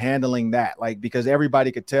him handling that? Like, because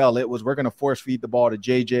everybody could tell it was, we're going to force feed the ball to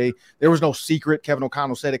JJ. There was no secret. Kevin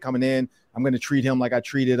O'Connell said it coming in. I'm going to treat him like I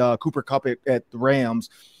treated Cooper Kupp at the Rams,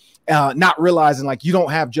 not realizing like you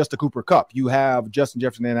don't have just a Cooper Kupp. You have Justin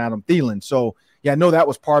Jefferson and Adam Thielen. So yeah, I know that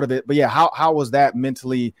was part of it, but yeah, how was that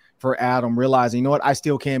mentally for Adam, realizing, you know what, I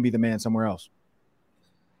still can be the man somewhere else?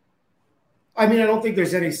 I mean, I don't think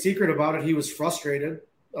there's any secret about it. He was frustrated.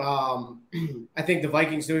 I think the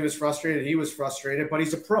Vikings knew he was frustrated. He was frustrated, but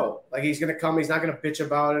he's a pro. Like, he's going to come. He's not going to bitch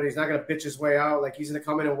about it. He's not going to bitch his way out. Like, he's going to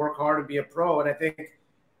come in and work hard and be a pro. And I think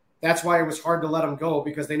that's why it was hard to let him go,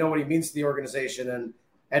 because they know what he means to the organization. And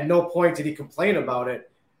at no point did he complain about it.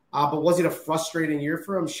 But was it a frustrating year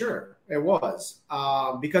for him? Sure, it was,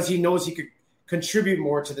 because he knows he could contribute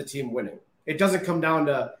more to the team winning. It doesn't come down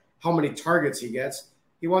to how many targets he gets.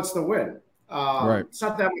 He wants to win. Right. It's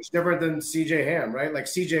not that much different than CJ Ham, right? Like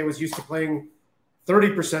CJ was used to playing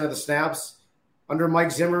 30% of the snaps under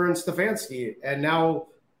Mike Zimmer and Stefanski. And now,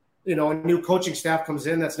 a new coaching staff comes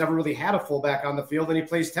in that's never really had a fullback on the field, and he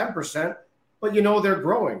plays 10%. But, they're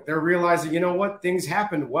growing. They're realizing, what? Things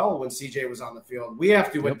happened well when CJ was on the field. We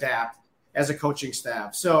have to adapt as a coaching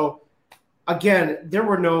staff. So, again, there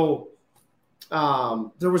was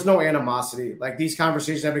no animosity. Like, these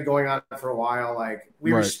conversations have been going on for a while. Like,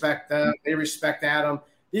 we respect them. They respect Adam.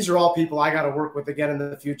 These are all people I got to work with again in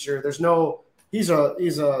the future. He's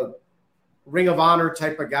a Ring of Honor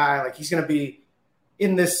type of guy. Like, he's going to be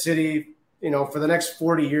in this city, for the next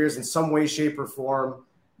 40 years in some way, shape, or form.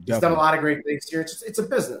 He's done a lot of great things here. It's a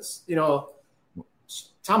business.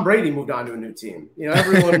 Tom Brady moved on to a new team.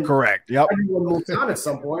 Everyone correct. Yep. Everyone moves on at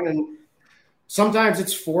some point, and sometimes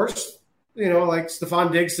it's forced. Like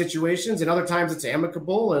Stephon Diggs situations, and other times it's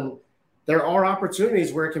amicable. And there are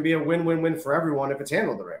opportunities where it can be a win-win-win for everyone if it's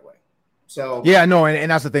handled the right way. So yeah, no, and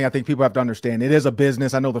that's the thing I think people have to understand. It is a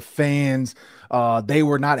business. I know the fans, they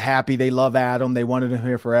were not happy. They love Adam. They wanted him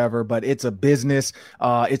here forever, but it's a business.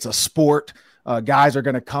 It's a sport. Guys are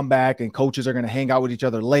going to come back and coaches are going to hang out with each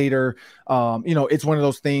other later. It's one of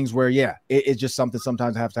those things where, it's just something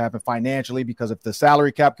sometimes has to happen financially, because if the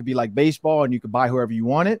salary cap could be like baseball and you could buy whoever you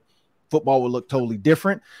wanted, football would look totally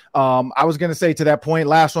different. I was going to say to that point,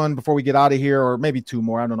 last one before we get out of here, or maybe two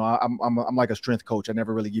more. I don't know. I'm like a strength coach. I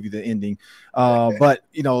never really give you the ending. But,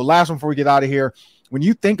 last one before we get out of here, when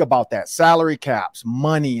you think about that salary caps,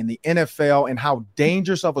 money in the NFL and how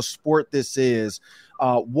dangerous of a sport this is,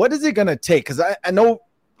 what is it going to take? Because I know,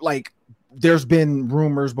 like, there's been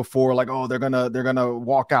rumors before, like, oh, they're gonna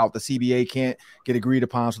walk out. The CBA can't get agreed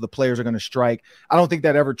upon, so the players are going to strike. I don't think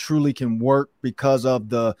that ever truly can work because of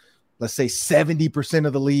the, let's say 70%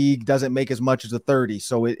 of the league doesn't make as much as the 30.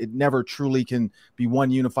 So it never truly can be one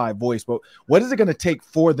unified voice. But what is it going to take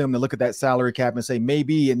for them to look at that salary cap and say,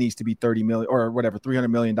 maybe it needs to be 30 million or whatever, $300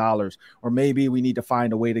 million, or maybe we need to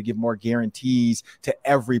find a way to give more guarantees to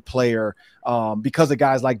every player because of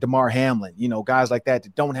guys like DeMar Hamlin, guys like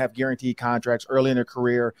that don't have guaranteed contracts early in their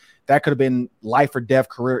career. That could have been life or death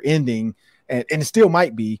career ending, and it still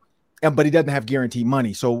might be. But he doesn't have guaranteed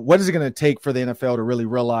money. So what is it going to take for the NFL to really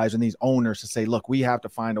realize, and these owners to say, look, we have to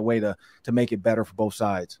find a way to make it better for both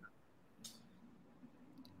sides?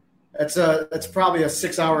 That's probably a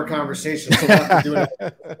 6-hour conversation. So we'll have to do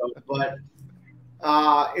it. But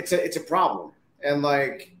it's a problem. And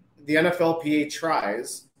like the NFLPA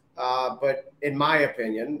tries, but in my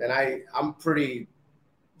opinion, and I'm pretty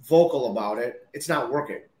vocal about it, it's not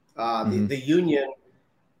working. The union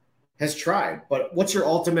has tried, but what's your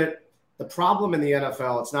ultimate? The problem in the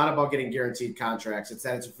NFL, it's not about getting guaranteed contracts. It's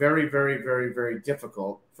that it's very, very, very, very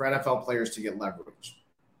difficult for NFL players to get leverage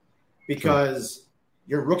because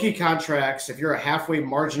your rookie contracts, if you're a halfway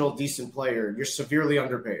marginal decent player, you're severely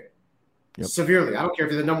underpaid. Yep. Severely. I don't care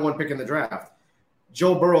if you're the number one pick in the draft.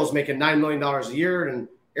 Joe Burrow's making $9 million a year, and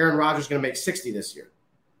Aaron Rodgers is going to make $60 this year.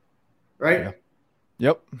 Right? Yeah.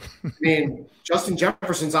 Yep. I mean, Justin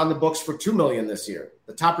Jefferson's on the books for $2 million this year.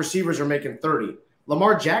 The top receivers are making $30.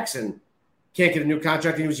 Lamar Jackson can't get a new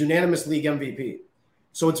contract, and he was unanimous league MVP.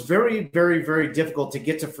 So it's very, very, very difficult to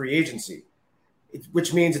get to free agency,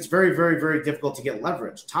 which means it's very, very, very difficult to get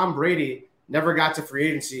leverage. Tom Brady never got to free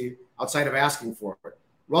agency outside of asking for it.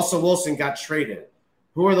 Russell Wilson got traded.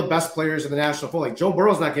 Who are the best players in the National Football League? Joe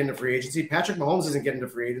Burrow's not getting to free agency. Patrick Mahomes isn't getting to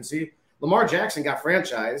free agency. Lamar Jackson got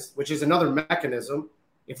franchised, which is another mechanism.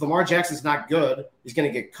 If Lamar Jackson's not good, he's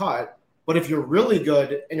going to get cut. But if you're really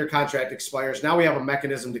good and your contract expires, now we have a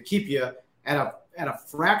mechanism to keep you at a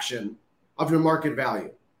fraction of your market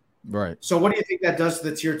value. Right. So what do you think that does to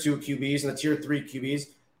the tier 2 QBs and the tier 3 QBs?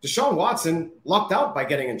 Deshaun Watson lucked out by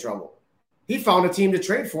getting in trouble. He found a team to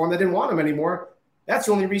trade for him that didn't want him anymore. That's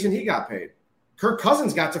the only reason he got paid. Kirk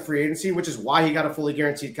Cousins got to free agency, which is why he got a fully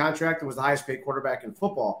guaranteed contract and was the highest paid quarterback in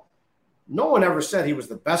football. No one ever said he was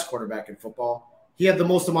the best quarterback in football. He had the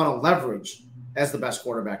most amount of leverage as the best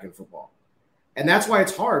quarterback in football. And that's why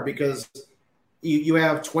it's hard, because you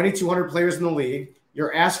have 2,200 players in the league.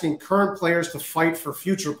 You're asking current players to fight for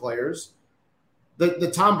future players.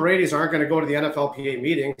 The Tom Brady's aren't going to go to the NFLPA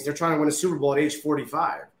meetings. They're trying to win a Super Bowl at age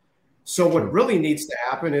 45. So what really needs to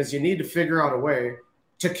happen is you need to figure out a way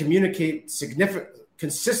to communicate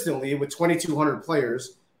consistently with 2,200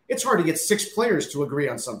 players. It's hard to get 6 players to agree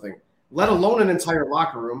on something, let alone an entire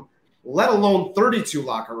locker room, let alone 32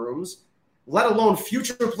 locker rooms, let alone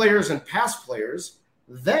future players and past players.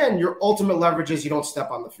 Then your ultimate leverage is you don't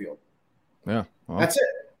step on the field. Yeah. Well. That's it.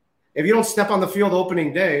 If you don't step on the field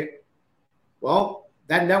opening day, well,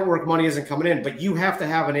 that network money isn't coming in, but you have to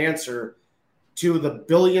have an answer to the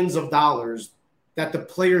billions of dollars that the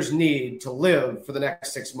players need to live for the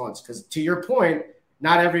next 6 months. Because to your point,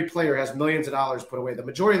 not every player has millions of dollars put away. The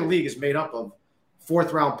majority of the league is made up of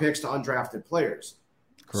fourth-round picks to undrafted players.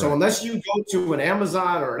 Correct. So unless you go to an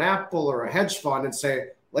Amazon or an Apple or a hedge fund and say,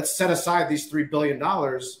 let's set aside these $3 billion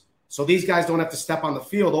so these guys don't have to step on the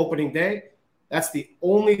field opening day, that's the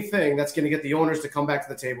only thing that's going to get the owners to come back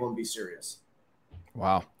to the table and be serious.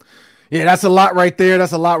 Wow. Yeah, that's a lot right there.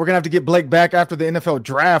 That's a lot. We're going to have to get Blake back after the NFL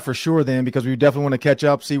draft for sure then, because we definitely want to catch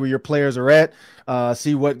up, see where your players are at,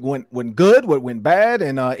 see what went good, what went bad,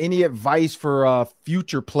 and any advice for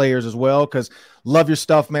future players as well, because love your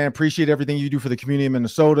stuff, man. Appreciate everything you do for the community in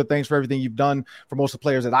Minnesota. Thanks for everything you've done for most of the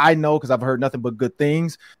players that I know, because I've heard nothing but good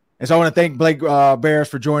things. And so I want to thank Blake Baratz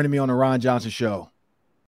for joining me on the Ron Johnson Show.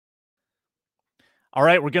 All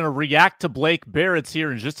right, we're going to react to Blake Baratz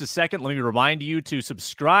here in just a second. Let me remind you to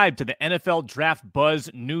subscribe to the NFL Draft Buzz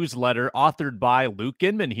newsletter authored by Luke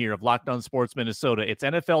Inman here of Locked On Sports Minnesota. It's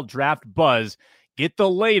NFL Draft Buzz. Get the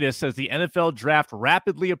latest as the NFL Draft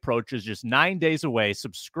rapidly approaches, just 9 days away.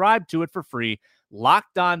 Subscribe to it for free.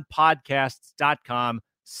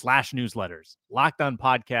 LockedOnPodcasts.com/newsletters.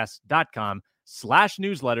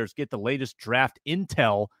 LockedOnPodcasts.com/newsletters. Get the latest draft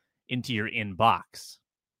intel into your inbox.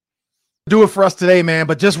 Do it for us today, man.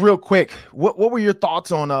 But just real quick, what were your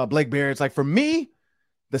thoughts on Blake Baratz? Like, for me,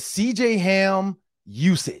 the CJ Ham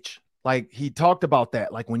usage, like he talked about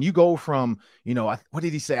that. Like when you go from, what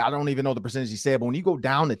did he say? I don't even know the percentage he said, but when you go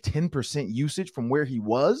down to 10% usage from where he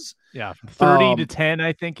was. Yeah. 30 to 10,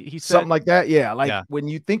 I think he said. Something like that. Yeah. When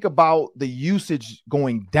you think about the usage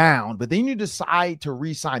going down, but then you decide to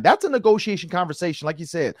re-sign, that's a negotiation conversation. Like you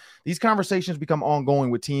said, these conversations become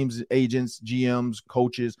ongoing with teams, agents, GMs,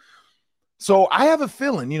 coaches. So I have a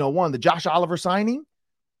feeling, the Josh Oliver signing,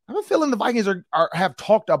 I have a feeling the Vikings have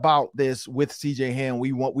talked about this with CJ Ham.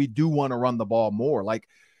 We do want to run the ball more. Like,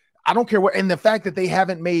 I don't care what, and the fact that they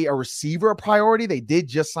haven't made a receiver a priority, they did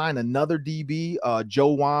just sign another DB,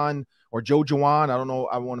 Joe Juwan. I don't know.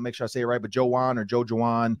 I want to make sure I say it right, but Joe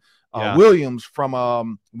Juwan Williams from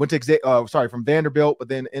from Vanderbilt, but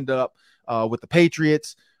then ended up with the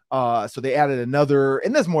Patriots. So they added another,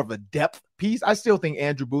 and that's more of a depth piece. I still think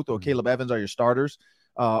Andrew Booth or Caleb Evans are your starters,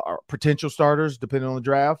 or potential starters, depending on the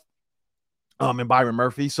draft, and Byron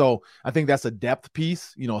Murphy. So I think that's a depth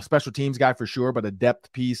piece, a special teams guy for sure, but a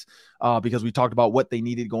depth piece, because we talked about what they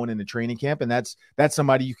needed going into training camp, and that's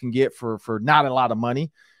somebody you can get for not a lot of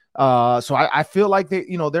money. So I feel like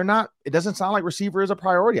they're not, it doesn't sound like receiver is a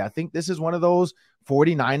priority. I think this is one of those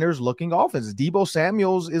 49ers looking offenses. Deebo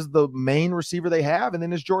Samuels is the main receiver they have, and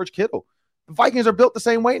then there's George Kittle. The Vikings are built the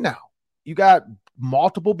same way now. You got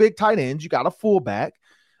multiple big tight ends, you got a fullback,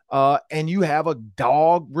 and you have a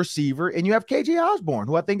dog receiver, and you have KJ Osborne,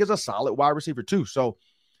 who I think is a solid wide receiver too. So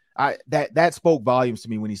that spoke volumes to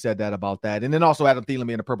me when he said that about that. And then also Adam Thielen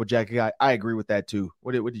being a purple jacket guy, I agree with that too.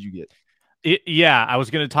 What did you get? Yeah, I was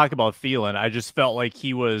going to talk about Thielen. I just felt like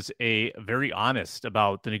he was very honest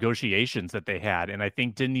about the negotiations that they had. And I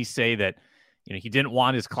think, didn't he say that, he didn't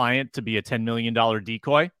want his client to be a $10 million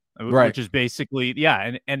decoy, right? Which is basically,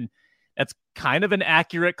 and that's kind of an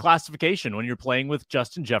accurate classification. When you're playing with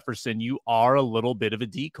Justin Jefferson, you are a little bit of a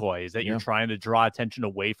decoy, is that you're trying to draw attention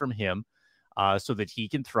away from him so that he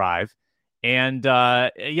can thrive. And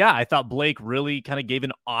I thought Blake really kind of gave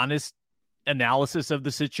an honest analysis of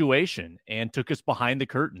the situation and took us behind the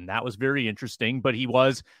curtain. That was very interesting, but he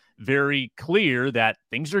was very clear that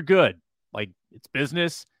things are good. Like, it's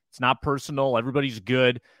business. It's not personal. Everybody's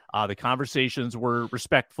good. The conversations were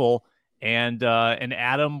respectful, and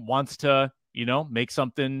Adam wants to, make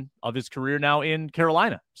something of his career now in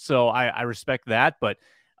Carolina. So I respect that, but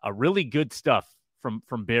really good stuff from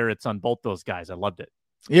Baratz on both those guys. I loved it.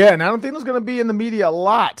 Yeah, and I don't think it's going to be in the media a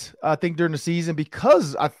lot, I think, during the season,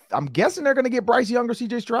 because I'm guessing they're going to get Bryce Young or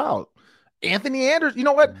CJ Stroud. Anthony Anderson, you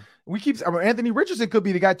know what? Anthony Richardson could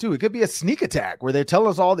be the guy too. It could be a sneak attack where they tell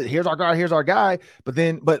us all that here's our guy,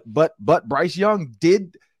 but Bryce Young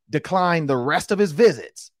did decline the rest of his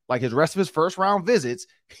visits, like his rest of his first round visits.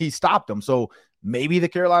 He stopped them. So maybe the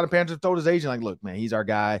Carolina Panthers told his agent, like, look, man, he's our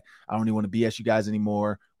guy. I don't even want to BS you guys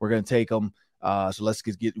anymore. We're going to take him. So let's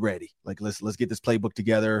get ready. Like, let's get this playbook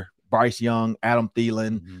together. Bryce Young, Adam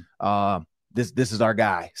Thielen. This is our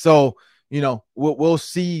guy. So, we'll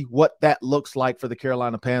see what that looks like for the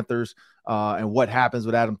Carolina Panthers, and what happens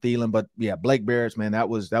with Adam Thielen. But yeah, Blake Baratz, man, that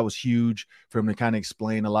was huge for him to kind of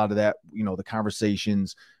explain a lot of that, the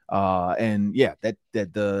conversations, and that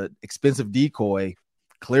the expensive decoy,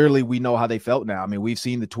 clearly we know how they felt now. I mean, we've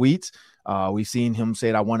seen the tweets, we've seen him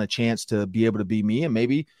say, I want a chance to be able to be me, and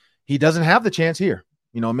maybe he doesn't have the chance here.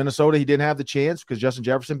 Minnesota, he didn't have the chance because Justin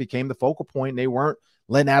Jefferson became the focal point. And they weren't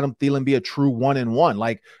letting Adam Thielen be a true 1-and-1.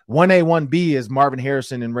 Like 1A, 1B is Marvin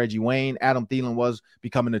Harrison and Reggie Wayne. Adam Thielen was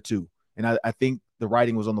becoming a 2. And I think the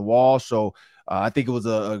writing was on the wall. So I think it was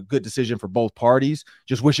a good decision for both parties.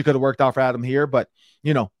 Just wish it could have worked out for Adam here. But,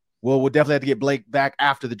 we'll definitely have to get Blake back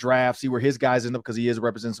after the draft, see where his guys end up, because he is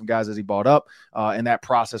representing some guys as he bought up. And that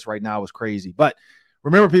process right now is crazy. But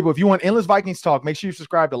remember, people, if you want endless Vikings talk, make sure you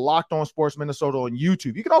subscribe to Locked On Sports Minnesota on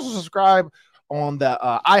YouTube. You can also subscribe on the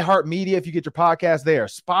iHeartMedia if you get your podcast there,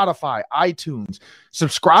 Spotify, iTunes.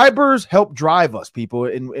 Subscribers help drive us, people,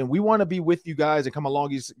 and we want to be with you guys and come along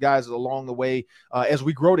these guys along the way as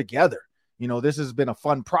we grow together. This has been a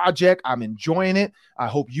fun project. I'm enjoying it. I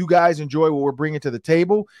hope you guys enjoy what we're bringing to the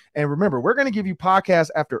table. And remember, we're going to give you podcasts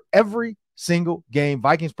after every single game.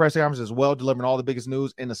 Vikings press conference as well, delivering all the biggest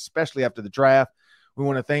news, and especially after the draft. We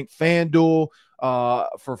want to thank FanDuel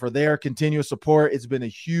for their continuous support. It's been a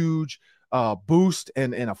huge boost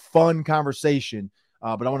and a fun conversation.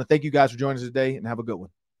 But I want to thank you guys for joining us today, and have a good one.